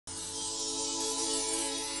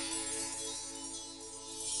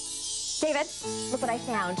David, look what I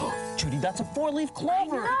found. Judy, that's a 4-leaf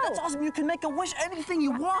clover. That's awesome. You can make a wish anything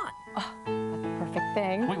you want. Oh, that's the perfect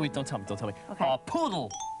thing. Wait, don't tell me, don't tell me. Okay.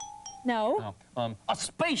 Poodle. No. A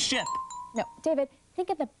spaceship. No, David, think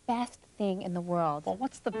of the best thing in the world. Well,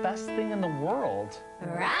 what's the best thing in the world?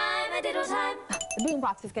 Rhyme-a-diddle time. The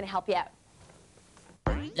boombox is going to help you out.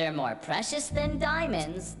 They're more precious than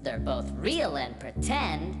diamonds. They're both real and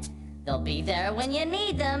pretend. They'll be there when you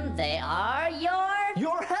need them. They are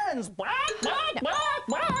Your hens. Quack, quack, quack,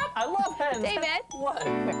 quack. I love hens. David. What?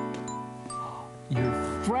 Your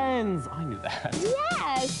friends. I knew that.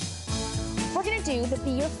 Yes. We're going to do the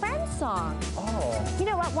Be Your Friend song. Oh. You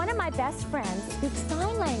know what? One of my best friends speaks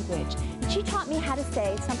sign language. And she taught me how to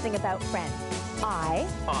say something about friends. I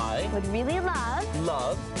would really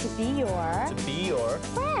love to be your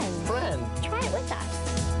friend. Try it with us.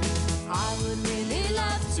 I would really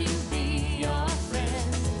love to be your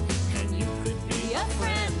friend, and you could be a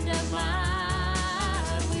friend of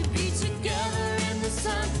mine. We'd be together in the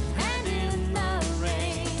sun and in the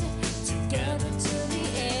rain, together till the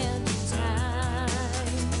end of time.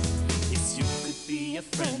 Yes, you could be a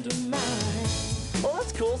friend of mine. Well,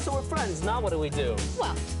 that's cool. So we're friends. Now what do we do?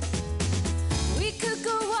 Well, we could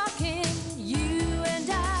go walking, you and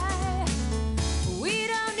I. We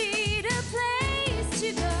don't need a place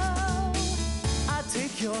to go. I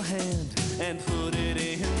take your hand and put it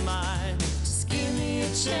in mine. Just give me a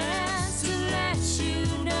chance to let you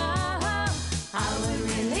know. I would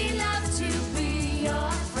really love to be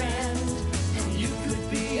your friend, and you could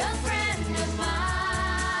be a friend of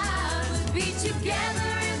mine. We'd be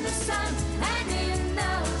together in the sun and in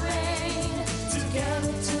the rain,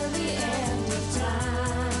 together till the end of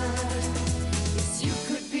time. Yes, you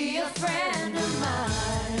could be a friend of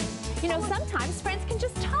mine. you know, sometimes friends can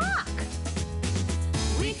just talk.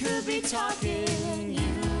 We could be talking, you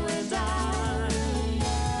and I.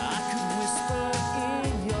 I could whisper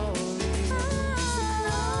in your ear. So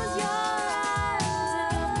close your eyes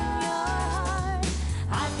and open your heart.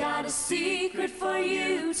 I've got a secret for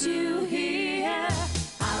you to hear.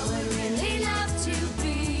 I would really love to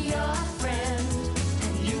be your friend,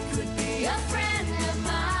 and you could be a friend of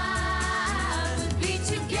mine. We'd be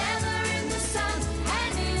together in the sun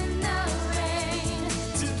and in the rain,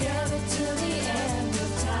 together till the end of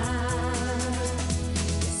time.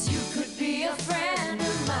 Yes, you could be a friend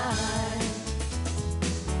of mine.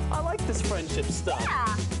 I like this friendship stuff.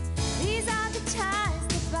 Yeah. These are the ties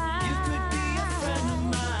that bind. You could be a friend of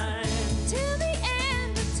mine. Till the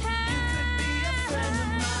end of time. You could be a friend of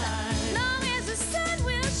mine. Long as the sun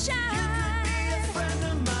will shine. You could be a friend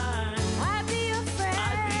of mine. I'd be your friend.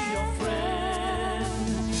 I'd be your friend,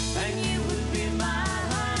 and you would be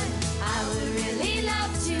mine. I would really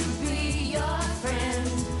love to be your friend,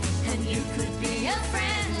 and you could be a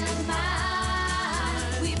friend of mine.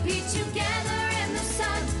 We'd be together in the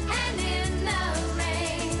sun and in the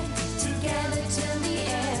rain, together till the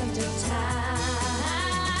end of time.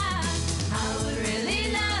 I would really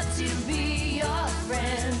love to be your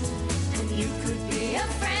friend, and you could be a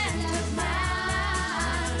friend of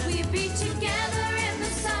mine. We'd be together in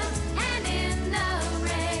the sun and in the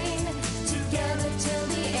rain, together till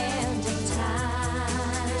the end of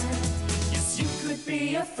time. Yes, you could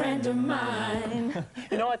be a friend of mine.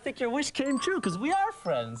 You know, I think your wish came true because we are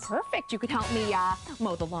friends. Perfect. You could help me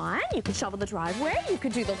mow the lawn. You could shovel the driveway. You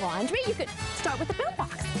could do the laundry. You could start with the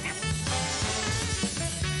boombox.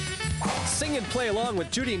 Sing and play along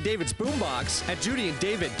with Judy and David's Boombox at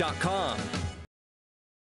judyanddavid.com.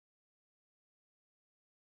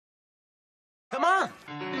 Come on.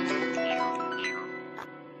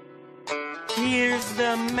 Here's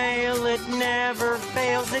the mail, it never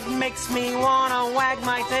fails. It makes me wanna wag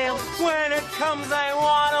my tail. When it comes, I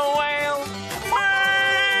wanna wail.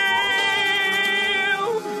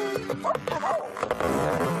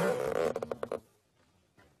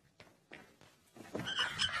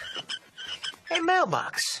 Hey,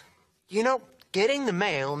 mailbox. You know, getting the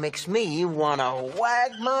mail makes me wanna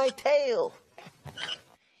wag my tail.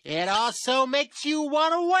 It also makes you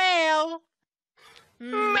wanna wail.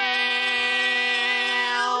 Mail.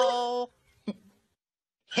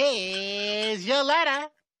 Here's your letter.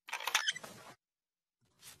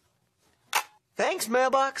 Thanks,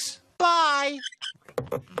 mailbox. Bye.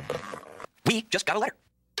 We just got a letter.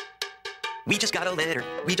 We just got a letter.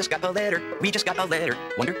 We just got a letter. We just got a letter.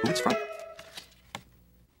 Wonder who it's from.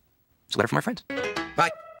 It's a letter from our friends.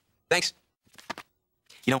 Bye. Thanks.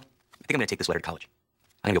 You know, I think I'm going to take this letter to college.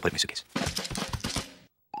 I'm going to go put it in my suitcase.